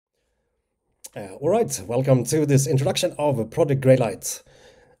All right, welcome to this introduction of Project Greylight.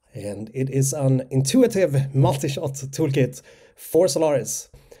 And it is an intuitive multi-shot toolkit for Solaris.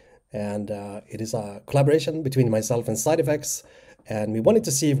 And it is a collaboration between myself and Side Effects. And we wanted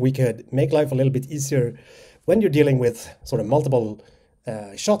to see if we could make life a little bit easier when you're dealing with sort of multiple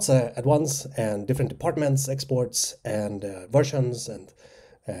shots at once and different departments, exports, and versions, and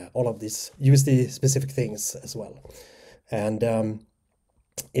all of these USD specific things as well. And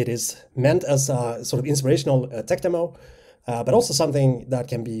it is meant as a sort of inspirational tech demo, but also something that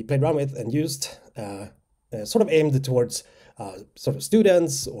can be played around with and used, sort of aimed towards sort of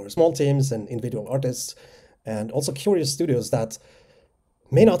students or small teams and individual artists, and also curious studios that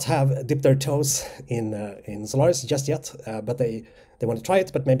may not have dipped their toes in Solaris just yet, but they want to try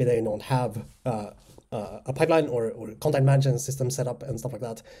it, but maybe they don't have a pipeline or content management system set up and stuff like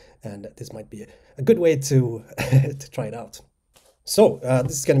that. And this might be a good way to to try it out. So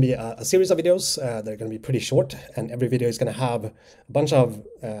this is going to be a series of videos. They're going to be pretty short, and every video is going to have a bunch of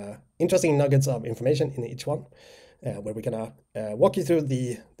interesting nuggets of information in each one, where we're going to walk you through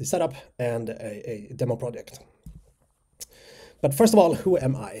the setup and a demo project. But first of all, who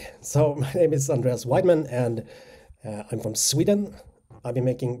am I? So my name is Andreas Weidman, and I'm from Sweden. I've been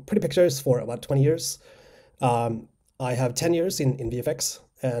making pretty pictures for about 20 years. I have 10 years in VFX,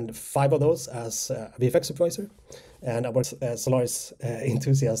 and 5 of those as a VFX supervisor. And I was a Solaris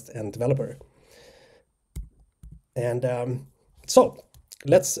enthusiast and developer. And so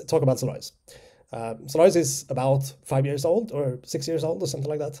let's talk about Solaris. Solaris is about 5 years old or 6 years old or something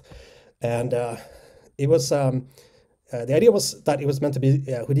like that. And it was the idea was that it was meant to be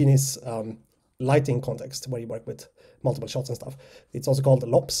Houdini's lighting context, where you work with multiple shots and stuff. It's also called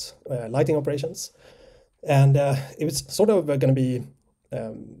LOPS, lighting operations. And it was sort of going to be,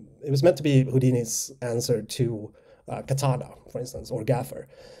 it was meant to be Houdini's answer to Katana, for instance, or Gaffer.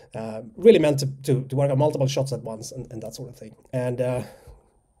 Really meant to work on multiple shots at once and that sort of thing. And,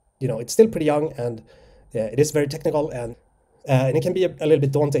 you know, it's still pretty young, and it is very technical, and it can be a little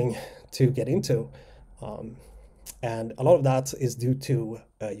bit daunting to get into. And a lot of that is due to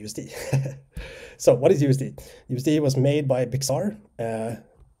USD. So what is USD? USD was made by Pixar.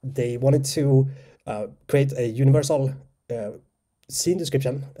 They wanted to create a universal scene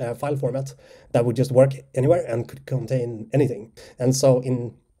description file format that would just work anywhere and could contain anything. And so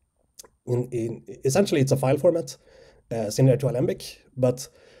in essentially it's a file format similar to Alembic, but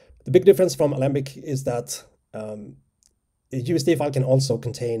the big difference from Alembic is that a USD file can also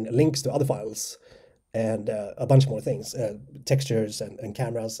contain links to other files and a bunch more things, textures and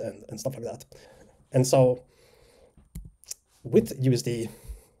cameras and stuff like that. And so with USD,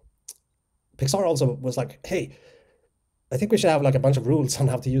 Pixar also was like, hey, I think we should have like a bunch of rules on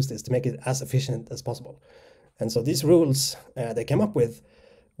how to use this to make it as efficient as possible. And so these rules they came up with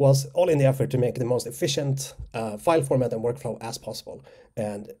was all in the effort to make the most efficient file format and workflow as possible,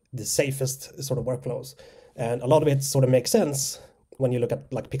 and the safest sort of workflows. And a lot of it sort of makes sense when you look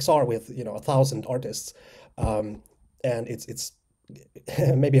at like Pixar with 1,000 artists, and it's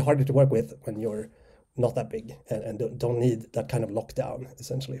maybe harder to work with when you're not that big and don't need that kind of lockdown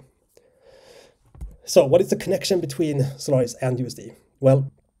essentially. So what is the connection between Solaris and USD?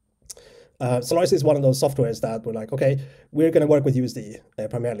 Well, Solaris is one of those softwares that we're like, okay, we're going to work with USD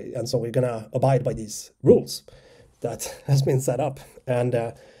primarily, and so we're going to abide by these rules that has been set up,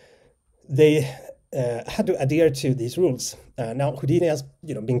 and they had to adhere to these rules. Now Houdini has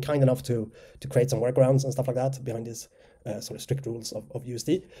been kind enough to create some workarounds and stuff like that behind these sort of strict rules of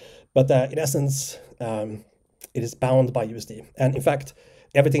USD, but in essence it is bound by USD. And in fact,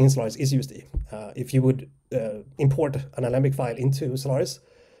 everything in Solaris is USD. If you would import an Alembic file into Solaris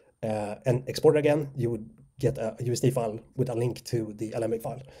and export it again, you would get a USD file with a link to the Alembic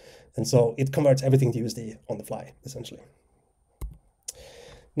file. And so it converts everything to USD on the fly, essentially.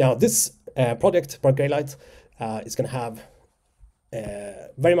 Now this project Greylight is going to have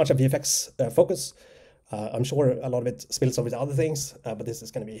very much a VFX focus. I'm sure a lot of it spills over to other things, but this is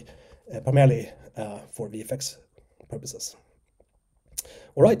going to be primarily for VFX purposes.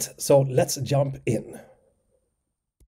 All right, so let's jump in.